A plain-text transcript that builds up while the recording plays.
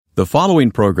The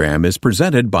following program is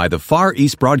presented by the Far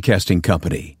East Broadcasting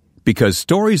Company because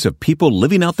stories of people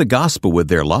living out the gospel with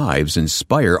their lives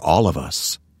inspire all of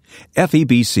us.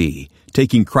 FEBC,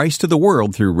 taking Christ to the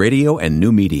world through radio and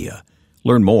new media.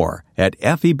 Learn more at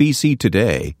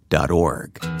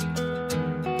febctoday.org.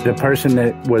 The person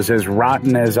that was as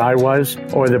rotten as I was,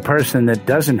 or the person that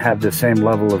doesn't have the same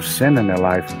level of sin in their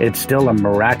life, it's still a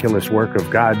miraculous work of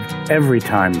God every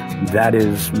time. That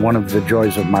is one of the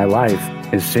joys of my life,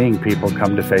 is seeing people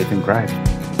come to faith in Christ.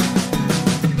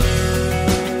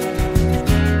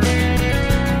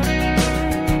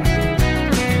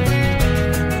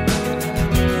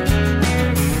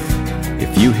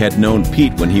 If you had known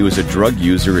Pete when he was a drug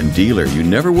user and dealer, you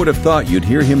never would have thought you'd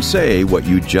hear him say what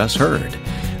you just heard.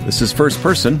 This is First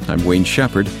Person. I'm Wayne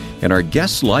Shepherd, and our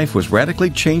guest's life was radically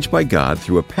changed by God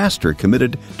through a pastor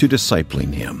committed to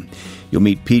discipling him. You'll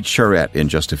meet Pete Charette in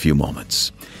just a few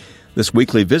moments. This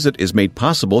weekly visit is made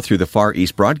possible through the Far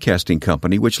East Broadcasting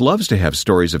Company, which loves to have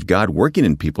stories of God working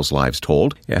in people's lives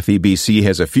told. FEBC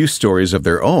has a few stories of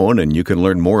their own, and you can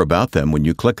learn more about them when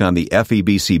you click on the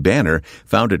FEBC banner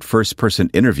found at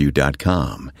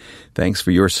firstpersoninterview.com. Thanks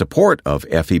for your support of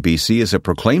FEBC as it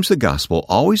proclaims the gospel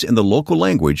always in the local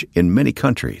language in many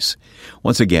countries.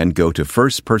 Once again, go to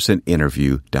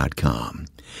firstpersoninterview.com.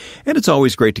 And it's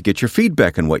always great to get your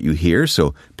feedback on what you hear,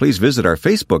 so please visit our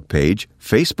Facebook page,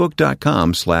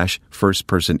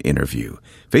 facebook.com/firstpersoninterview,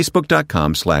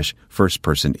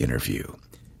 facebook.com/firstpersoninterview.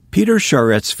 Peter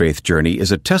Charette's faith journey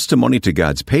is a testimony to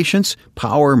God's patience,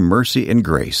 power, mercy, and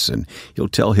grace, and he'll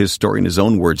tell his story in his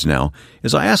own words now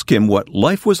as I ask him what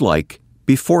life was like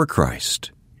before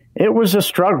Christ. It was a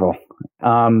struggle.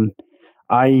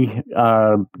 I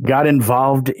got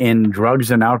involved in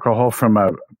drugs and alcohol from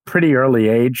a pretty early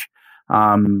age,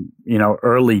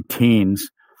 early teens.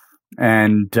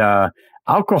 And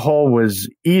alcohol was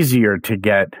easier to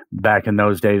get back in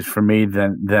those days for me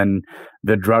than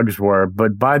the drugs were.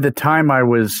 But by the time I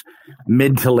was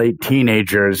mid to late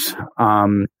teenagers,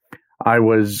 I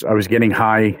was getting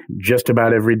high just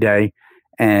about every day,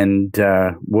 and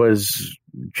was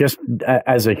just,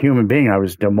 as a human being, I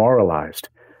was demoralized.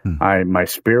 My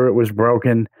spirit was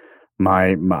broken.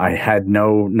 I had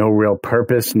no real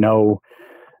purpose, no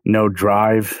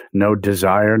drive, no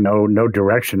desire, no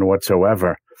direction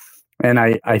whatsoever. And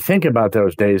I think about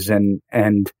those days, and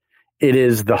it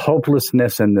is the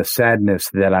hopelessness and the sadness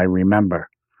that I remember,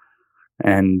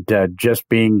 and just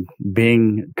being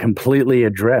completely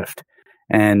adrift.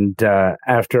 And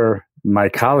after my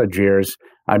college years,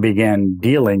 I began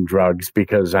dealing drugs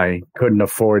because I couldn't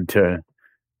afford to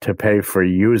pay for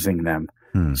using them.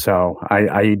 So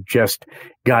I just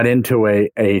got into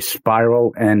a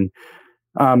spiral, and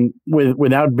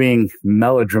without being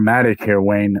melodramatic here,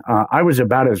 Wayne, I was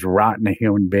about as rotten a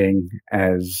human being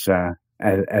as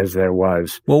there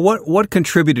was. Well, what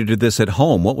contributed to this at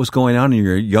home? What was going on in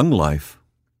your young life?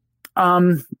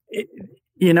 It's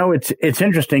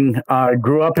interesting. I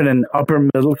grew up in an upper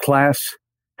middle class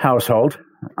household.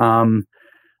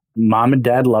 Mom and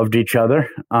dad loved each other,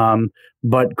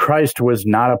 but Christ was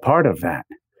not a part of that.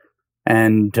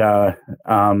 And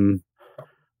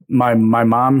my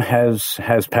mom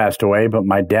has passed away, but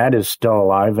my dad is still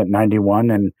alive at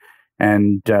 91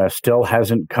 and still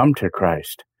hasn't come to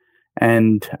Christ.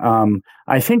 And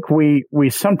I think we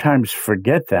sometimes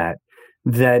forget that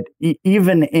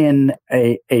even in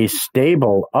a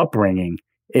stable upbringing,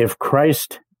 if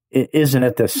Christ isn't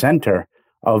at the center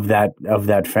of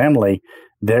that family,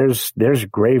 there's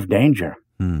grave danger.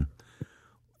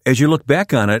 As you look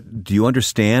back on it, do you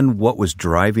understand what was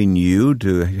driving you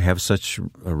to have such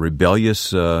a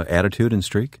rebellious attitude and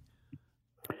streak?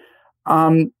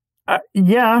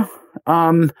 Yeah.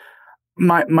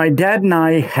 My dad and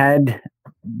I had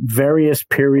various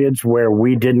periods where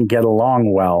we didn't get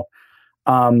along well.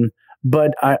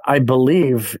 But I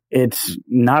believe it's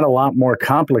not a lot more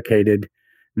complicated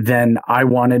than I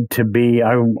wanted to be.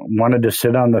 I wanted to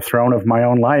sit on the throne of my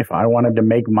own life. I wanted to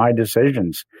make my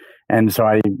decisions. And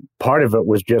so part of it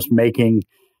was just making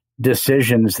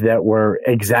decisions that were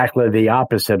exactly the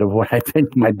opposite of what I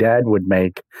think my dad would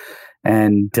make.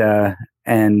 And the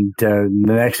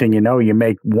next thing you know, you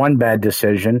make one bad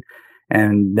decision,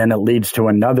 and then it leads to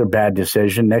another bad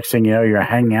decision. Next thing you know, you're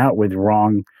hanging out with the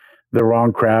wrong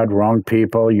crowd, wrong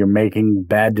people. You're making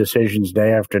bad decisions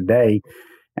day after day.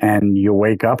 And you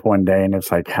wake up one day and it's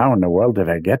like, how in the world did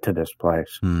I get to this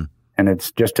place? And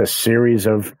it's just a series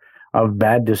of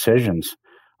bad decisions.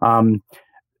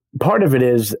 Part of it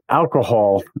is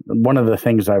alcohol. One of the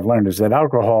things I've learned is that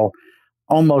alcohol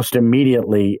almost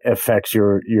immediately affects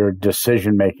your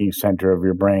decision-making center of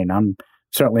your brain.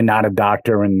 certainly not a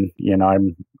doctor, and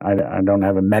I don't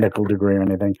have a medical degree or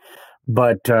anything,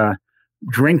 but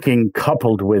drinking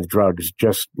coupled with drugs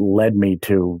just led me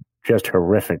to just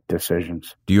horrific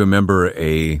decisions. Do you remember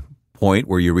a point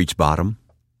where you reached bottom?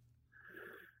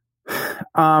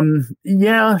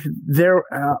 Yeah, there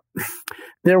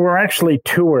were actually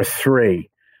two or three.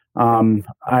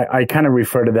 I kind of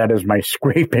refer to that as my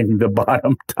scraping the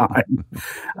bottom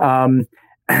time.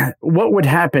 What would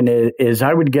happen is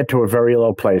I would get to a very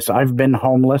low place. I've been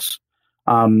homeless.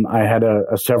 I had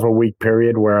a several week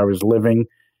period where I was living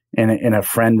in a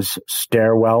friend's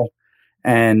stairwell.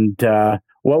 And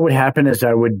what would happen is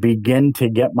I would begin to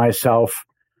get myself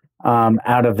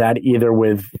out of that, either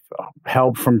with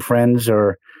help from friends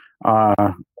or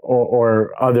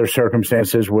other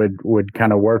circumstances would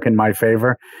kind of work in my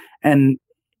favor. And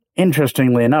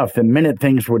interestingly enough, the minute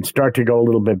things would start to go a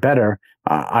little bit better,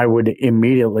 I would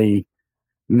immediately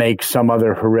make some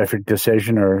other horrific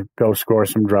decision or go score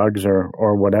some drugs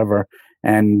or whatever,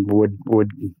 and would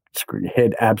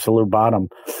hit absolute bottom.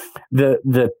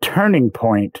 The turning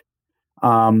point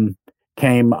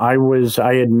came. I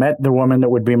had met the woman that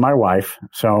would be my wife,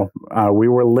 so we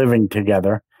were living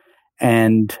together,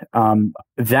 and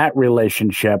that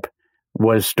relationship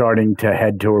was starting to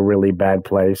head to a really bad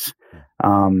place.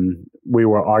 We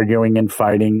were arguing and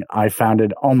fighting. I found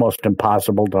it almost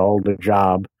impossible to hold a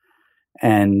job,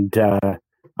 and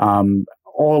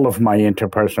all of my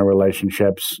interpersonal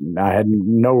relationships, I had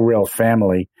no real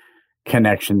family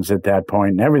connections at that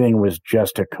point, and everything was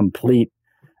just a complete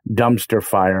dumpster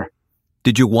fire.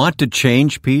 Did you want to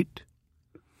change, Pete?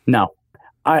 No.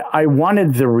 I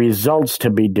wanted the results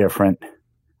to be different.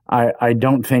 I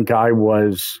don't think I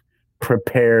was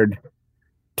prepared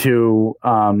to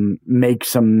make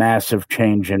some massive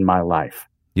change in my life.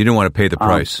 You didn't want to pay the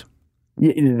price.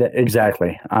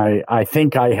 Exactly. I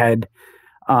think I had,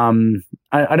 I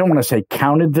don't want to say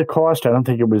counted the cost. I don't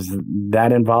think it was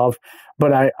that involved,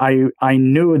 but I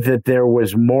knew that there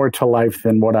was more to life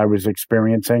than what I was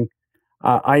experiencing.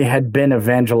 I had been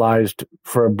evangelized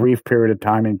for a brief period of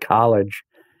time in college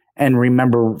and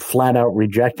remember flat out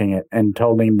rejecting it and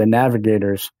told him the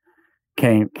navigators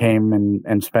came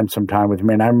and spent some time with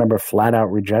me. And I remember flat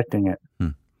out rejecting it.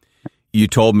 You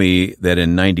told me that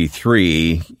in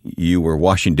 93 you were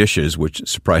washing dishes, which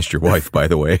surprised your wife, by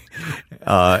the way.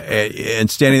 And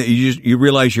standing, you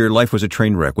realized your life was a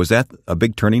train wreck. Was that a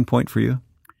big turning point for you?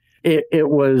 It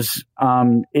was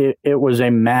a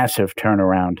massive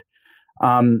turnaround.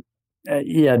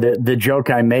 The joke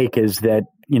I make is that,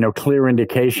 clear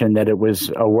indication that it was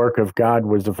a work of God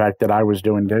was the fact that I was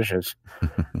doing dishes.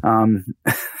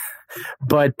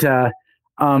 But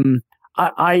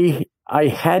I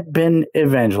had been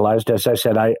evangelized. As I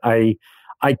said, I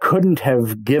couldn't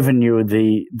have given you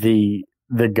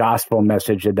the gospel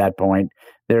message at that point.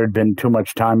 There had been too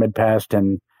much time had passed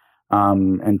and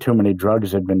too many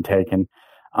drugs had been taken.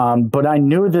 But I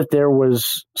knew that there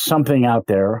was something out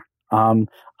there.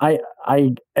 I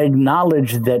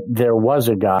acknowledged that there was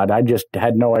a God. I just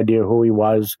had no idea who he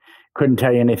was, couldn't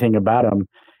tell you anything about him.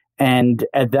 And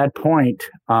at that point,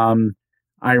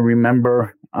 I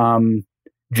remember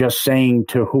just saying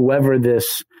to whoever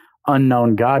this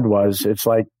unknown God was, it's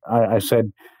like I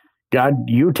said, God,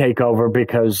 you take over,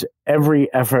 because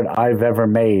every effort I've ever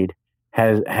made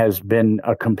has been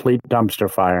a complete dumpster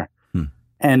fire.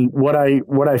 And what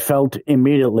I felt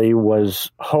immediately was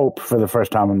hope for the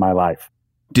first time in my life.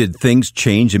 Did things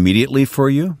change immediately for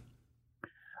you?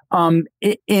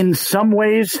 In some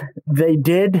ways they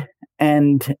did,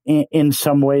 and in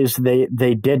some ways they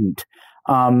didn't.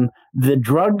 The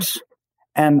drugs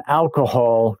and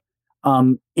alcohol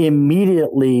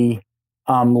immediately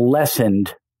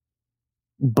lessened,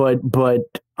 but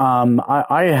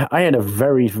I had a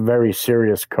very, very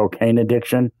serious cocaine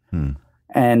addiction.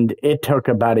 And it took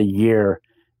about a year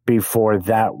before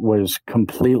that was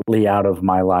completely out of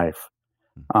my life.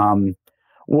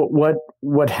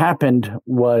 What happened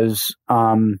was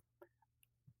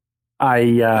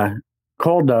I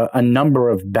called a number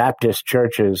of Baptist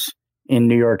churches in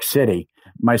New York City.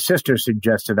 My sister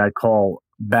suggested I call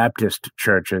Baptist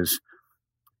churches.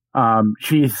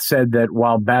 She said that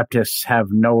while Baptists have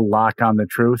no lock on the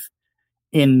truth,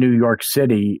 in New York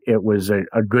City, it was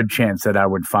a good chance that I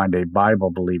would find a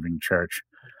Bible-believing church.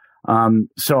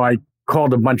 So I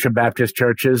called a bunch of Baptist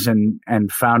churches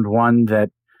and found one that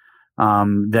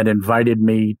invited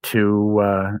me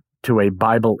to a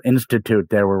Bible Institute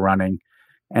they were running.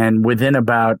 And within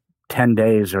about 10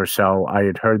 days or so, I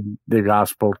had heard the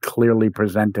gospel clearly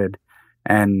presented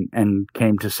and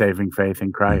came to saving faith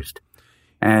in Christ.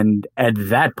 And at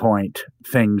that point,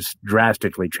 things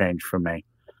drastically changed for me.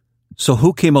 So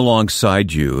who came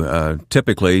alongside you?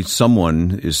 Typically,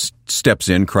 someone steps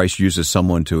in. Christ uses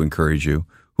someone to encourage you.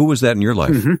 Who was that in your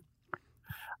life?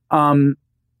 Mm-hmm.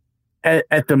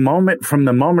 At the moment, from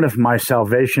the moment of my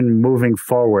salvation moving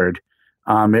forward,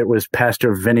 it was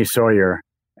Pastor Vinnie Sawyer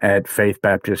at Faith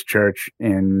Baptist Church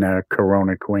in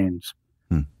Corona, Queens.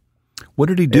 What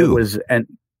did he do?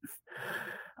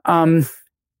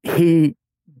 He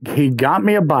got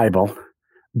me a Bible,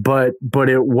 but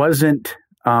it wasn't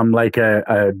like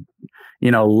a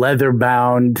leather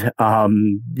bound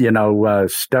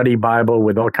study Bible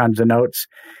with all kinds of notes.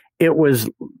 It was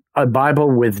a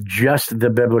Bible with just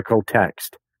the biblical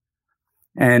text.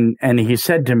 And he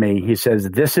said to me, he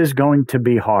says, "This is going to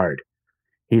be hard."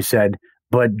 He said,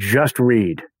 "But just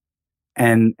read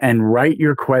and write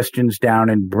your questions down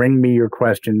and bring me your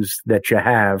questions that you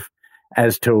have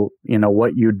as to,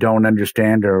 what you don't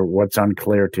understand or what's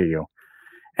unclear to you."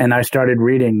 And I started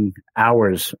reading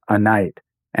hours a night,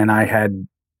 and I had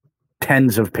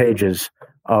tens of pages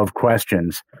of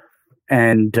questions.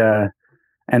 And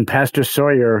Pastor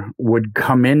Sawyer would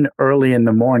come in early in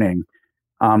the morning.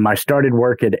 I started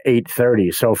work at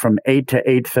 8:30. So from 8 to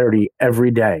 8:30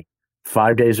 every day,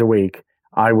 5 days a week,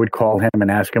 I would call him and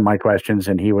ask him my questions,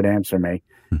 and he would answer me,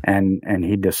 and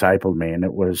he discipled me. And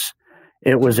it was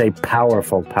a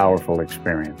powerful, powerful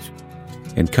experience.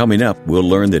 And coming up, we'll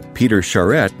learn that Peter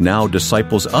Charette now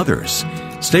disciples others.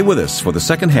 Stay with us for the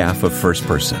second half of First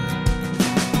Person.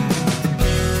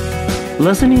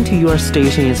 Listening to your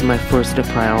station is my first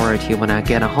priority when I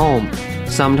get home.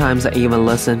 Sometimes I even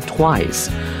listen twice.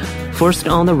 First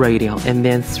on the radio and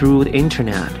then through the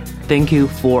internet. Thank you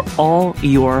for all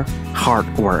your hard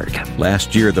work.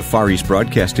 Last year, the Far East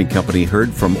Broadcasting Company heard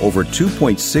from over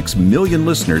 2.6 million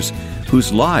listeners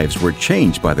whose lives were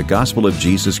changed by the gospel of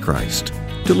Jesus Christ.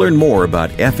 To learn more about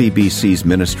FEBC's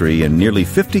ministry in nearly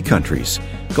 50 countries,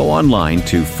 go online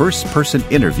to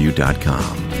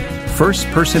firstpersoninterview.com.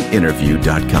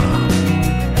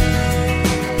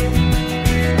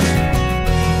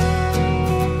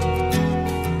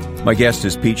 firstpersoninterview.com. My guest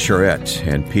is Pete Charette,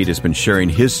 and Pete has been sharing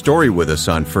his story with us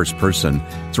on First Person.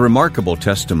 It's a remarkable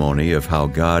testimony of how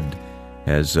God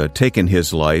has taken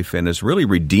his life and has really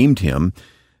redeemed him,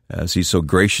 as he so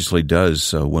graciously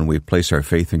does when we place our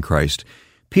faith in Christ.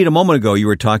 Pete, a moment ago you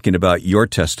were talking about your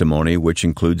testimony, which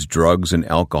includes drugs and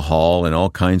alcohol and all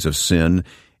kinds of sin,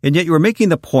 and yet you were making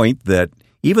the point that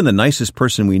even the nicest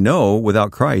person we know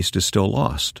without Christ is still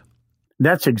lost.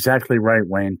 That's exactly right,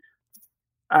 Wayne.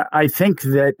 I think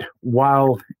that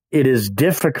while it is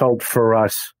difficult for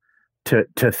us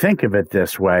to think of it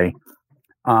this way,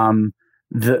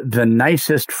 the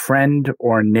nicest friend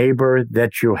or neighbor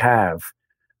that you have,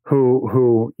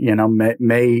 who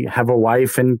may have a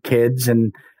wife and kids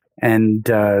and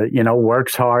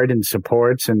works hard and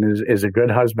supports and is a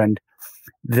good husband,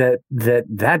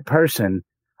 that person,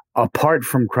 apart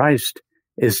from Christ,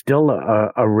 is still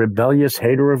a rebellious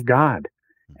hater of God.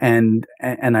 And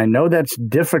I know that's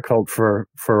difficult for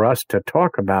us to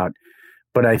talk about,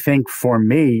 but I think for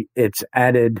me, it's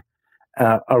added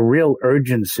a real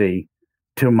urgency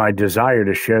to my desire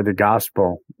to share the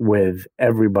gospel with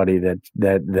everybody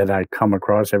that I come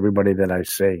across, everybody that I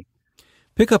see.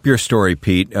 Pick up your story,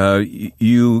 Pete.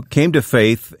 You came to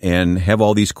faith and have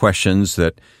all these questions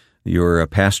that your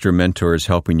pastor mentor is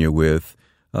helping you with.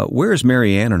 Where is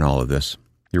Mary Ann in all of this,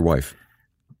 your wife?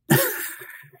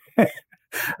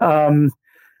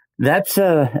 That's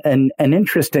an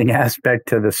interesting aspect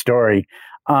to the story.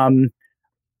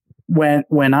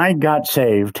 When I got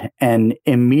saved and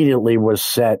immediately was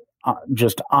set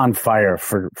just on fire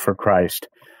for Christ,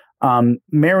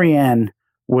 Mary Ann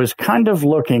was kind of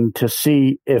looking to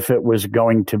see if it was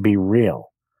going to be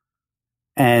real.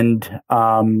 And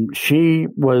she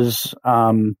was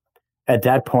at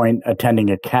that point attending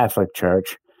a Catholic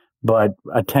church, but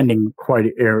attending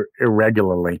quite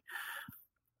irregularly.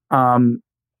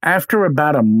 After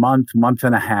about a month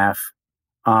and a half,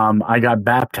 I got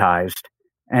baptized,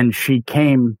 and she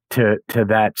came to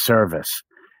that service,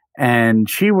 and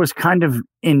she was kind of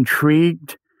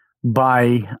intrigued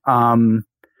by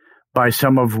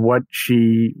some of what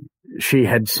she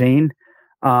had seen,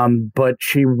 but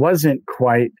she wasn't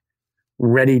quite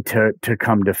ready to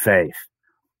come to faith.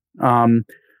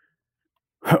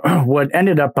 What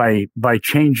ended up by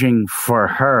changing for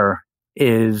her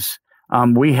is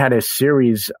we had a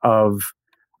series of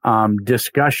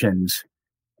discussions,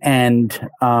 and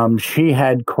she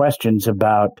had questions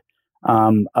about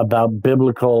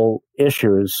biblical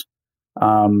issues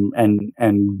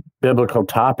and biblical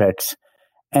topics.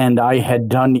 And I had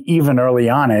done, even early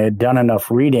on, I had done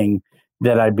enough reading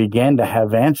that I began to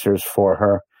have answers for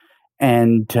her.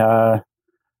 And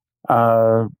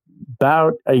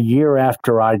about a year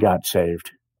after I got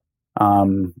saved.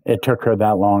 It took her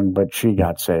that long, but she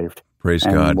got saved. Praise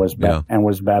and God. Was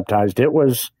baptized. It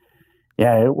was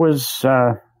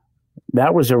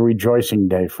that was a rejoicing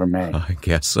day for me. I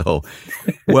guess so.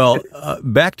 Well,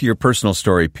 back to your personal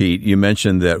story, Pete. You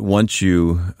mentioned that once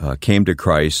you came to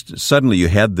Christ, suddenly you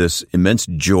had this immense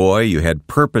joy. You had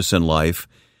purpose in life.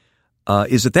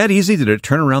 Is it that easy? Did it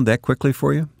turn around that quickly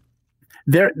for you?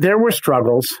 There were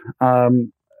struggles.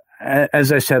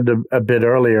 As I said a bit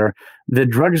earlier,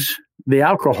 the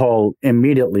alcohol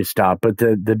immediately stopped, but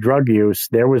the drug use,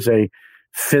 there was a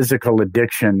physical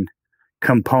addiction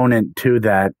component to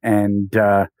that, and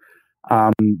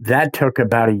that took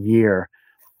about a year.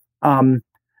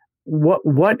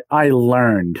 What I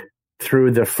learned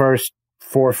through the first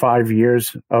 4 or 5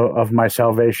 years of my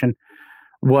salvation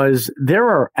was there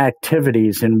are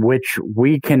activities in which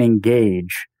we can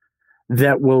engage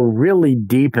that will really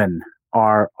deepen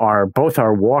our both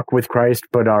our walk with Christ,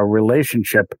 but our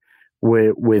relationship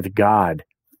with God.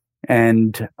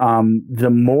 And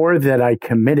the more that I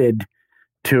committed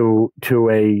to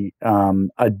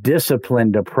a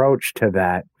disciplined approach to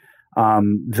that,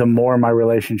 the more my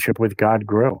relationship with God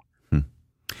grew.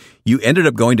 You ended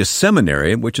up going to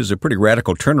seminary, which is a pretty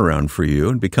radical turnaround for you,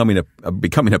 and becoming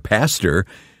a pastor.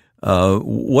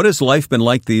 What has life been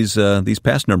like these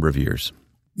past number of years?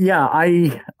 Yeah,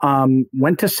 I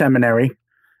went to seminary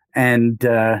and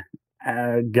got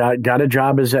a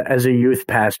job as a youth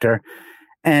pastor,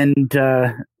 and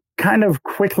kind of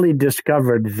quickly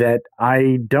discovered that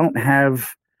I don't have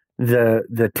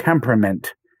the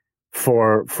temperament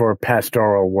for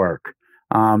pastoral work.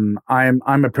 I'm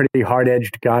a pretty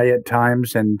hard-edged guy at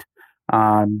times, and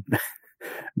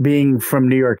being from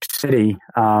New York City,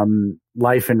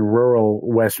 life in rural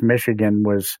West Michigan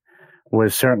was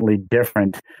certainly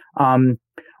different.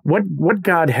 What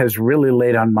God has really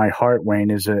laid on my heart, Wayne,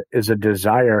 is a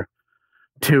desire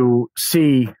to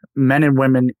see men and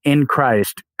women in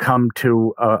Christ come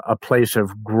to a place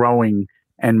of growing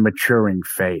and maturing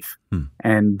faith.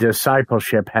 And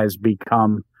discipleship has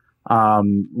become,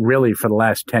 really for the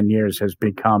last 10 years, has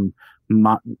become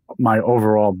my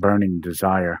overall burning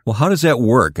desire. Well, how does that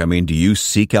work? I mean, do you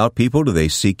seek out people? Do they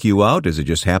seek you out? Does it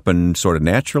just happen sort of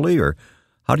naturally, or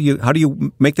how do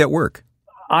you make that work?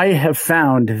 I have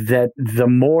found that the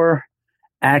more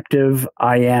active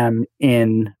I am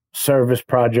in service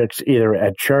projects, either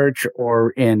at church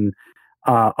or in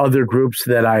other groups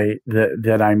that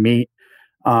I meet,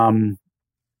 the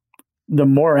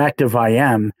more active I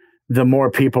am, the more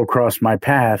people cross my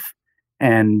path.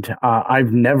 And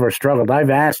I've never struggled. I've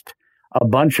asked a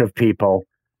bunch of people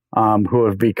who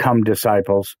have become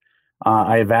disciples.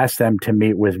 I've asked them to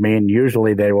meet with me, and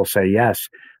usually they will say yes.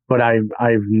 But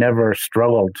I've never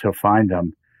struggled to find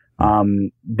them.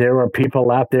 There are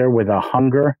people out there with a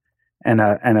hunger and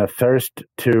a thirst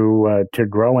to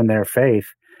grow in their faith,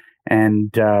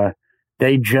 and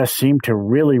they just seem to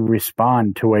really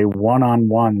respond to a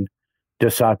one-on-one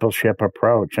discipleship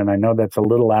approach. And I know that's a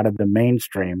little out of the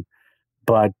mainstream,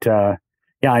 but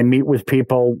I meet with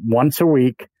people once a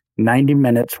week, 90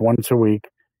 minutes once a week,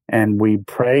 and we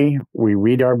pray, we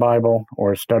read our Bible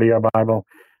or study our Bible,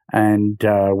 and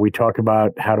we talk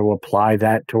about how to apply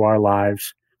that to our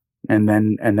lives, and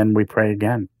then we pray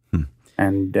again.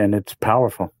 And it's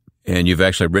powerful. And you've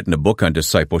actually written a book on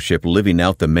discipleship, Living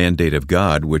Out the Mandate of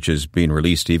God, which is being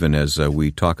released even as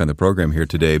we talk on the program here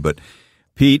today. But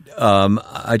Pete,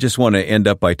 I just want to end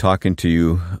up by talking to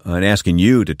you and asking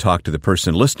you to talk to the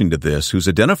person listening to this who's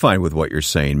identifying with what you're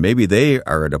saying. Maybe they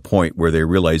are at a point where they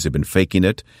realize they've been faking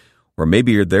it, or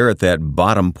maybe you're there at that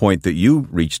bottom point that you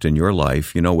reached in your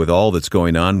life. You know, with all that's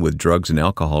going on with drugs and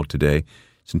alcohol today,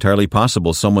 it's entirely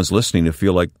possible someone's listening to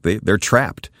feel like they're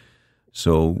trapped.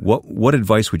 So what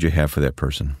advice would you have for that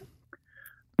person?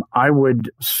 I would,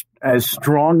 as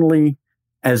strongly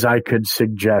as I could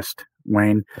suggest,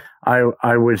 Wayne,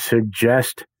 I would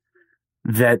suggest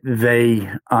that they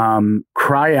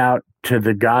cry out to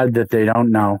the God that they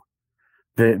don't know,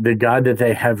 the God that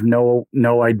they have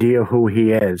no idea who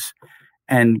he is,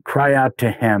 and cry out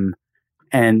to him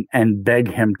and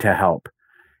beg him to help.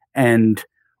 And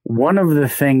one of the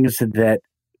things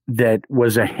that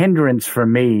was a hindrance for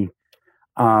me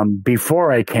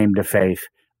before I came to faith,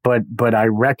 but I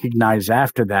recognize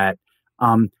after that,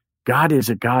 God is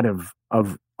a God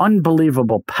of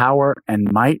unbelievable power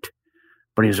and might,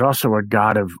 but he's also a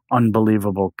God of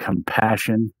unbelievable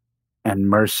compassion and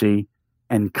mercy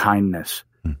and kindness.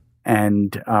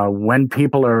 And when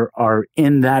people are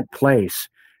in that place,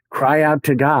 cry out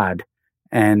to God,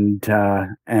 and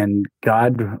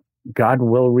God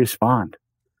will respond.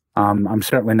 I'm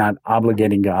certainly not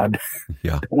obligating God.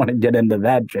 Yeah. Don't want to get into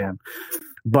that jam.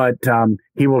 But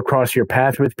he will cross your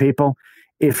path with people.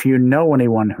 If you know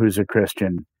anyone who's a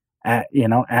Christian,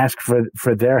 ask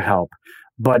for their help.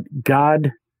 But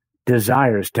God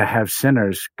desires to have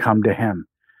sinners come to him.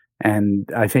 And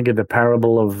I think of the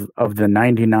parable of the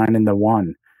 99 and the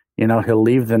one. He'll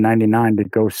leave the 99 to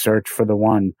go search for the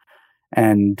one.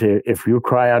 And if you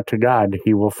cry out to God,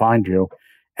 he will find you.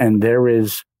 And there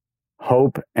is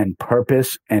hope and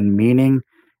purpose and meaning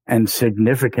and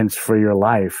significance for your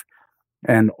life.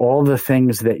 And all the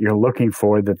things that you're looking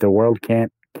for that the world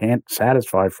can't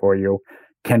satisfy for you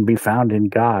can be found in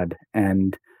God.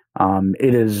 And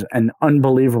it is an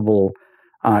unbelievable,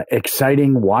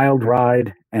 exciting, wild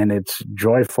ride, and it's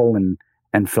joyful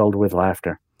and filled with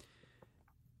laughter.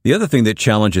 The other thing that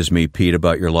challenges me, Pete,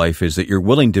 about your life is that you're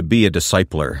willing to be a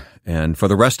discipler. And for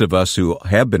the rest of us who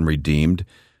have been redeemed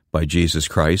by Jesus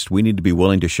Christ, we need to be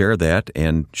willing to share that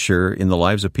and share in the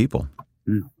lives of people.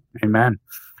 Amen.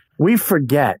 We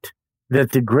forget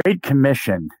that the Great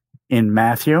Commission in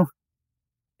Matthew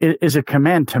is a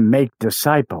command to make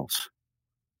disciples.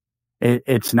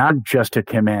 It's not just a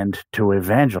command to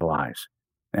evangelize.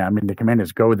 The command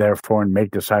is go therefore and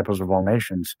make disciples of all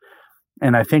nations.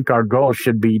 And I think our goal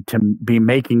should be to be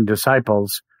making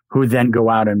disciples who then go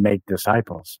out and make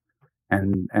disciples.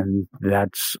 And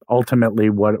that's ultimately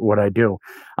what I do.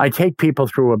 I take people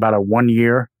through about a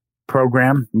 1-year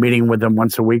program, meeting with them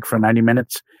once a week for 90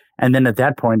 minutes. And then at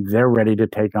that point, they're ready to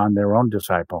take on their own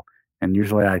disciple. And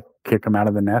usually I kick them out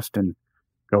of the nest and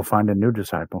go find a new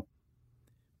disciple.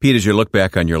 Pete, as you look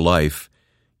back on your life,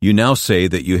 you now say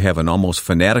that you have an almost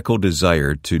fanatical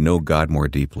desire to know God more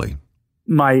deeply.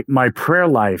 My prayer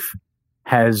life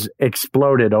has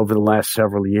exploded over the last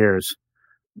several years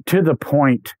to the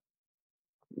point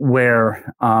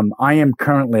where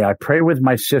I pray with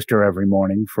my sister every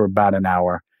morning for about an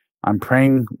hour. I'm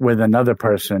praying with another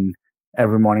person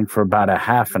every morning for about a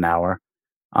half an hour.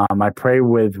 I pray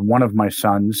with one of my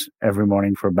sons every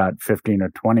morning for about 15 or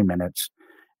 20 minutes.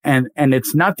 And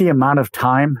it's not the amount of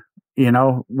time,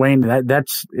 Wayne,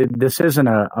 this isn't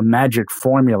a magic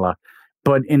formula,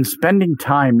 but in spending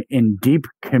time in deep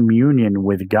communion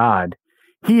with God,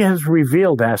 he has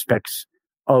revealed aspects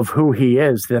of who he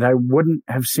is that I wouldn't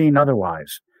have seen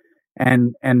otherwise.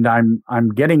 And I'm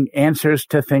getting answers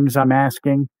to things I'm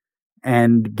asking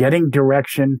and getting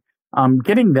direction. I'm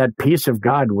getting that peace of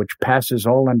God which passes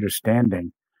all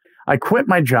understanding. I quit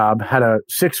my job, had a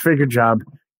 6-figure job,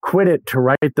 quit it to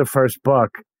write the first book,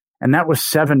 and that was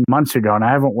 7 months ago, and I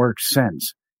haven't worked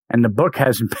since. And the book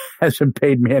hasn't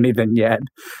paid me anything yet.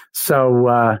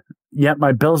 So yet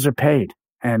my bills are paid.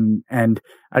 And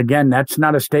again, that's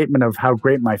not a statement of how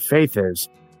great my faith is.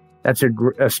 That's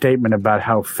a statement about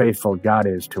how faithful God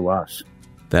is to us.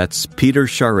 That's Peter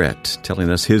Charette telling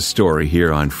us his story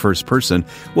here on First Person.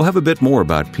 We'll have a bit more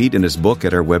about Pete and his book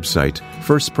at our website,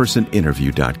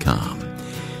 firstpersoninterview.com.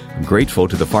 I'm grateful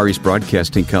to the Far East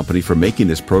Broadcasting Company for making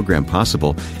this program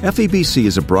possible. FEBC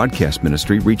is a broadcast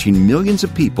ministry reaching millions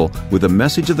of people with a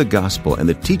message of the gospel and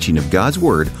the teaching of God's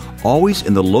Word, always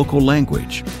in the local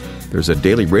language. There's a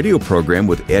daily radio program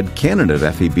with Ed Cannon at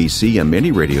FEBC on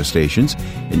many radio stations,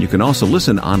 and you can also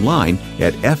listen online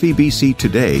at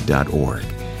febctoday.org.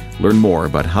 Learn more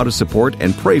about how to support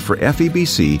and pray for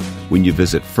FEBC when you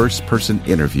visit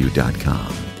firstpersoninterview.com.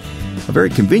 A very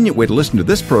convenient way to listen to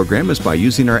this program is by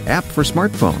using our app for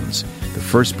smartphones. The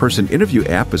First Person Interview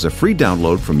app is a free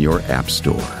download from your app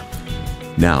store.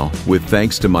 Now, with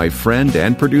thanks to my friend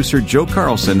and producer Joe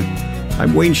Carlson,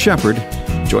 I'm Wayne Shepherd.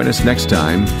 Join us next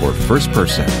time for First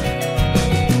Person.